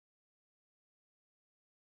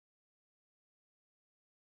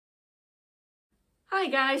Hi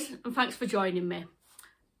guys, and thanks for joining me.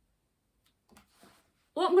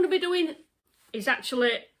 What I'm going to be doing is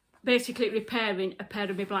actually basically repairing a pair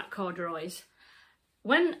of my black corduroys.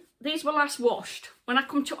 When these were last washed, when I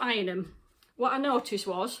come to iron them, what I noticed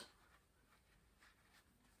was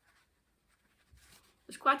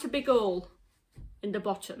there's quite a big hole in the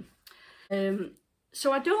bottom.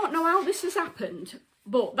 So I don't know how this has happened,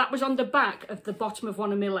 but that was on the back of the bottom of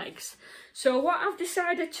one of my legs. So what I've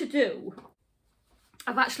decided to do,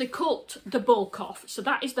 I've actually cut the bulk off. So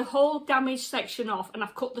that is the whole damaged section off, and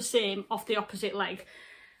I've cut the same off the opposite leg.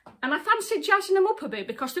 And I fancy jazzing them up a bit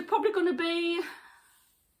because they're probably going to be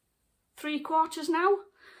 3/4 now.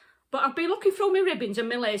 But I've been looking through my ribbons and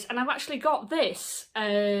my lace, and I've actually got this,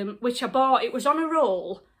 which I bought. It was on a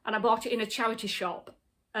roll, and I bought it in a charity shop,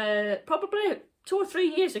 probably 2 or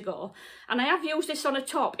 3 years ago. And I have used this on a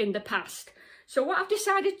top in the past. So what I've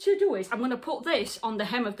decided to do is I'm going to put this on the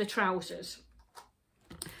hem of the trousers.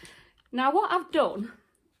 Now what I've done,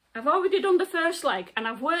 I've already done the first leg, and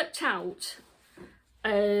I've worked out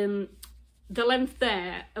the length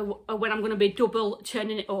there when I'm going to be double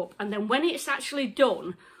turning it up. And then when it's actually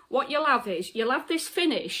done, what you'll have is you'll have this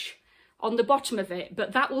finish on the bottom of it,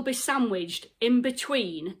 but that will be sandwiched in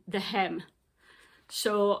between the hem.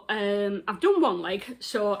 So I've done one leg,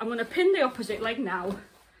 so I'm going to pin the opposite leg now,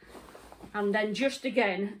 and then just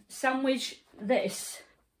again sandwich this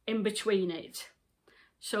in between it.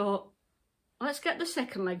 So let's get the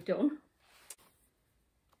second leg done.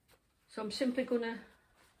 So I'm simply going to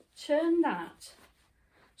turn that.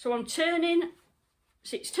 So I'm turning,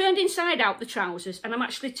 so it's turned inside out, the trousers, and I'm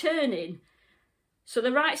actually turning. So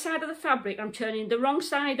the right side of the fabric, I'm turning the wrong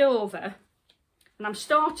side over, and I'm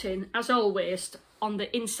starting, as always, on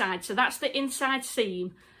the inside. So that's the inside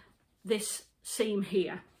seam, this seam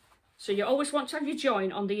here. So you always want to have your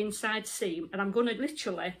join on the inside seam, and I'm going to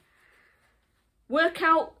literally work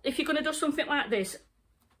out, if you're going to do something like this,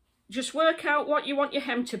 just work out what you want your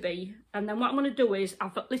hem to be. And then what I'm going to do is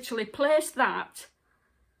I've literally placed that,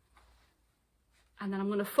 and then I'm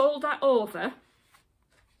going to fold that over.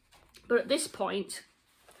 But at this point,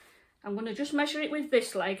 I'm going to just measure it with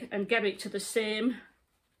this leg and get it to the same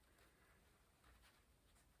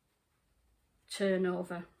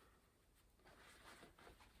turnover.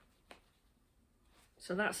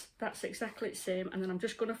 So that's exactly the same, and then I'm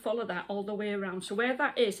just going to follow that all the way around. So where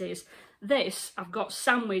that is this, I've got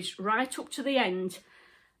sandwiched right up to the end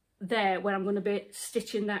there where I'm going to be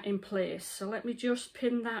stitching that in place. So let me just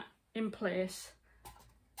pin that in place.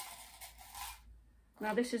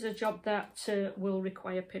 Now this is a job that will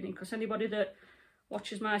require pinning, because anybody that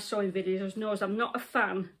watches my sewing videos knows I'm not a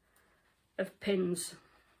fan of pins.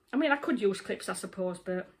 I mean, I could use clips, I suppose,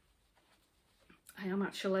 but I am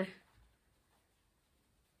actually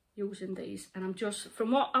using these, and I'm just,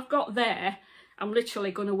 from what I've got there, I'm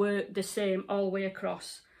literally going to work the same all the way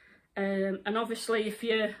across. And obviously if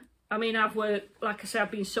you, I mean, I've worked, like I said,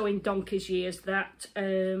 I've been sewing donkey's years, that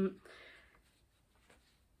I'm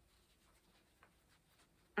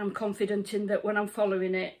confident in that when I'm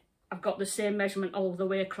following it, I've got the same measurement all the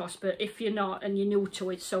way across. But if you're not and you're new to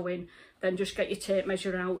it sewing, then just get your tape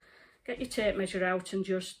measure out. Get your tape measure out and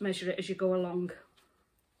just measure it as you go along.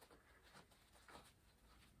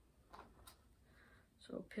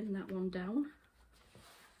 So pin that one down.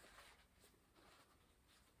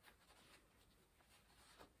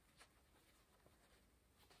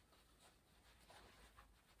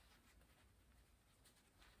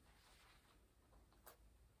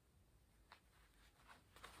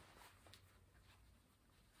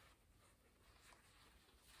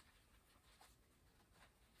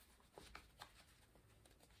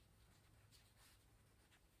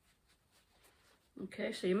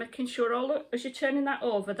 Okay, so you're making sure as you're turning that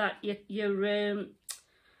over that your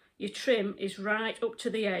trim is right up to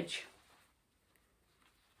the edge.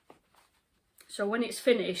 So when it's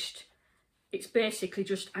finished, it's basically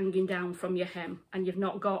just hanging down from your hem, and you've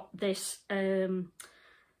not got this the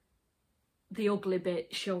ugly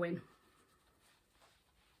bit showing.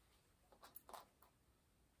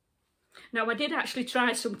 Now I did actually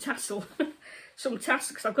try some tassel. Some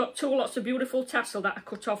tassel, because I've got lots of beautiful tassel that I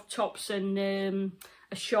cut off tops and a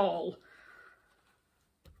shawl.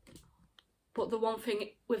 But the one thing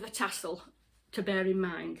with a tassel to bear in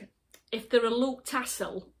mind, if they're a loop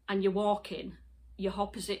tassel and you're walking, your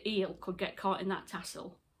opposite heel could get caught in that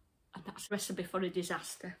tassel, and that's a recipe for a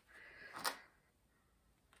disaster.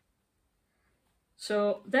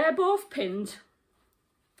 So they're both pinned.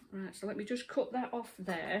 Right, so let me just cut that off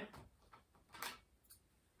there.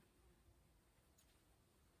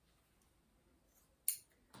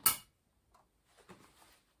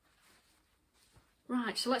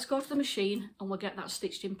 Right, so let's go to the machine and we'll get that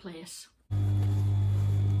stitched in place.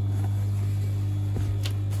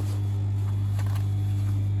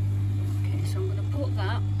 Okay, so I'm going to put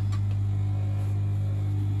that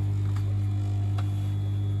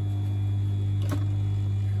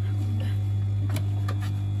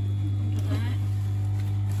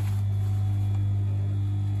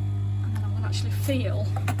feel,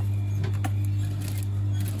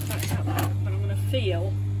 but I'm going to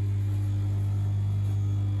feel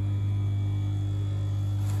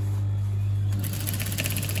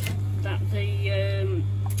that the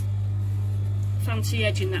fancy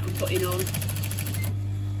edging that I'm putting on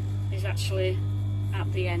is actually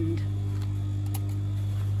at the end.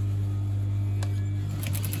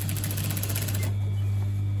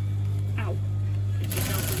 Ow, get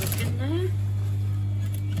myself a look in there.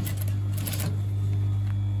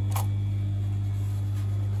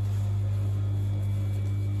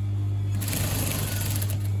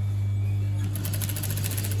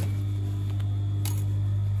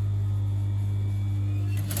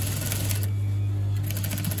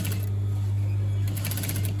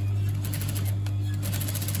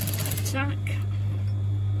 Tack,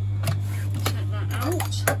 set that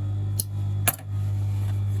out.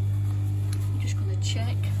 I'm just going to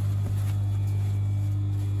check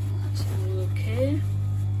that's all okay.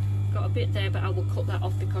 Got a bit there, but I will cut that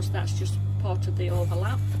off because that's just part of the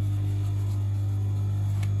overlap.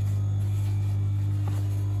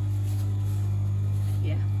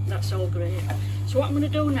 Yeah, that's all great. So what I'm going to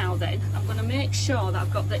do now then, I'm going to make sure that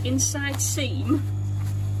I've got the inside seam.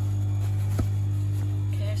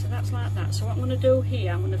 That's like that. So what I'm going to do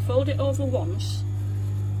here, I'm going to fold it over once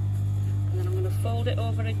and then I'm going to fold it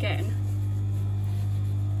over again,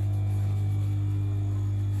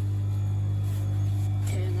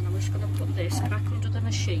 okay, and then I'm just going to put this back under the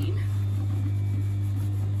machine.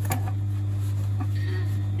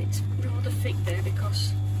 It's rather thick there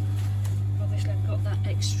because obviously I've got that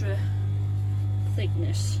extra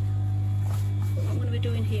thickness. But what I'm going to be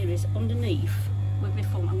doing here is underneath with my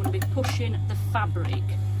thumb I'm going to be pushing the fabric,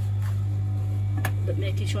 but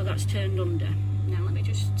making sure that's turned under. Now let me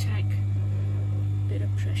just take a bit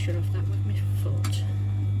of pressure off that with my foot.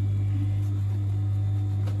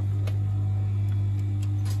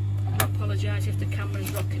 I apologise if the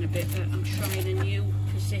camera's rocking a bit, but I'm trying a new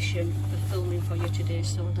position for filming for you today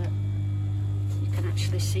so that you can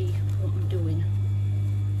actually see what I'm doing.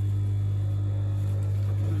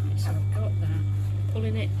 Right, so I've got that. I'm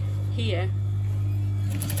pulling it here.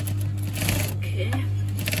 Okay.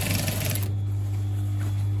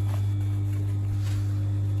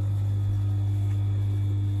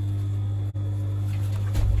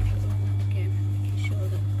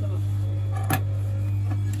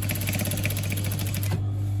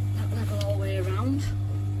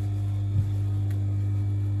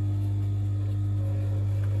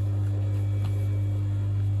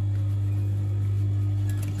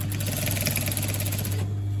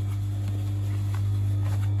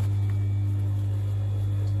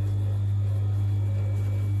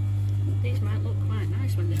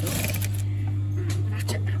 When they're done. Right, I'm going to have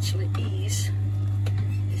to actually ease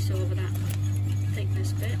this over that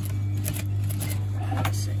thickness bit.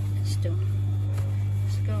 That's it, it's done.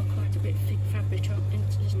 It's got quite a bit thick fabric on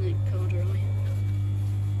it, isn't it, corduroy?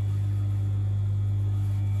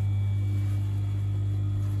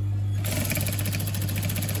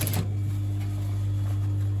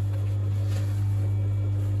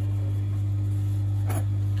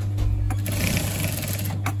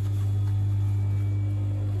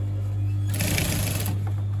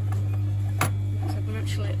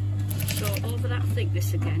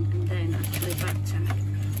 This again and then actually back tack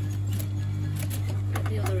at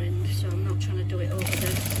the other end, so I'm not trying to do it over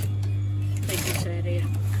the thickness area.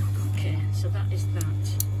 Okay, so that is that.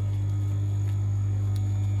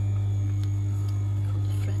 Cut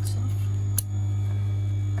the threads off.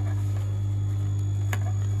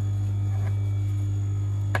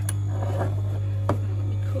 Right, let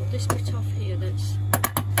me cut this bit off here that's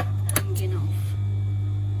hanging off.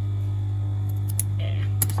 Yeah,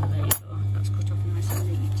 so there you go. That's cut off nice and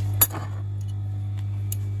neat.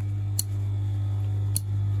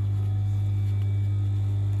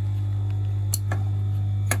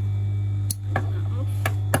 Cut that off.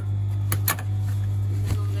 And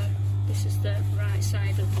then on this is the right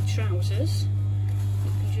side of the trousers.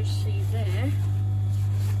 You can just see there.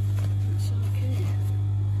 That's okay.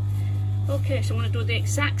 Okay, so I'm going to do the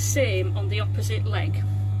exact same on the opposite leg.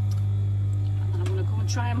 And then I'm going to go and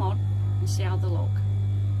try them on and see how they look.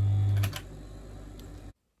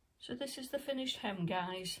 So this is the finished hem,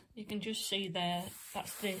 guys. You can just see there,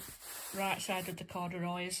 that's the right side of the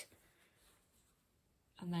corduroys.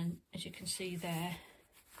 And then, as you can see there,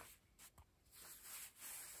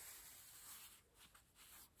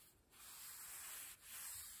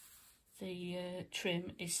 the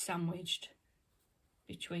trim is sandwiched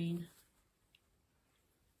between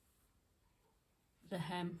the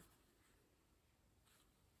hem.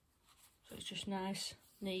 So it's just nice,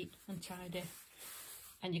 neat and tidy.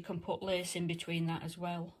 And you can put lace in between that as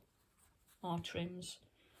well, or trims,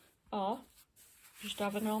 or just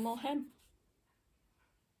have a normal hem.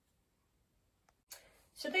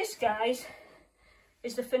 So this, guys,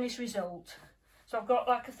 is the finished result. So I've got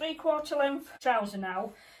like a 3/4 length trouser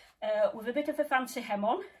now, with a bit of a fancy hem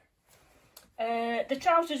on. The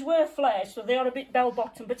trousers were flared, so they are a bit bell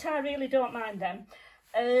bottom, but I really don't mind them.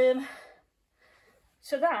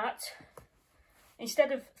 So that,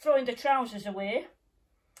 instead of throwing the trousers away,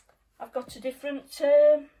 I've got a different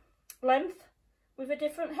length with a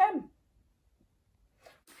different hem.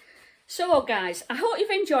 So guys, I hope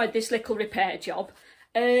you've enjoyed this little repair job.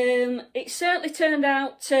 It certainly turned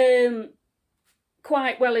out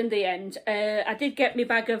quite well in the end. I did get my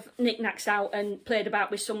bag of knickknacks out and played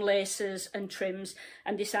about with some laces and trims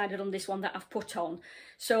and decided on this one that I've put on.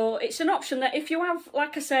 So it's an option that if you have,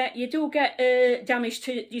 like I said, you do get damage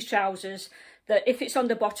to your trousers, that if it's on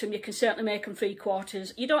the bottom, you can certainly make them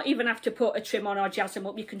 3/4. You don't even have to put a trim on or jazz them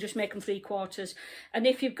up, you can just make them 3/4. And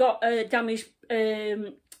if you've got damage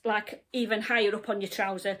like even higher up on your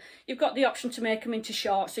trouser, you've got the option to make them into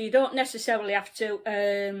shorts, so you don't necessarily have to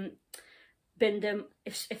bin them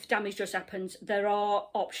if damage does happen. There are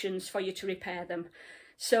options for you to repair them.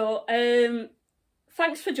 So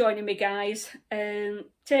thanks for joining me, guys.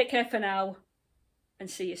 Take care for now and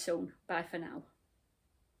see you soon. Bye for now.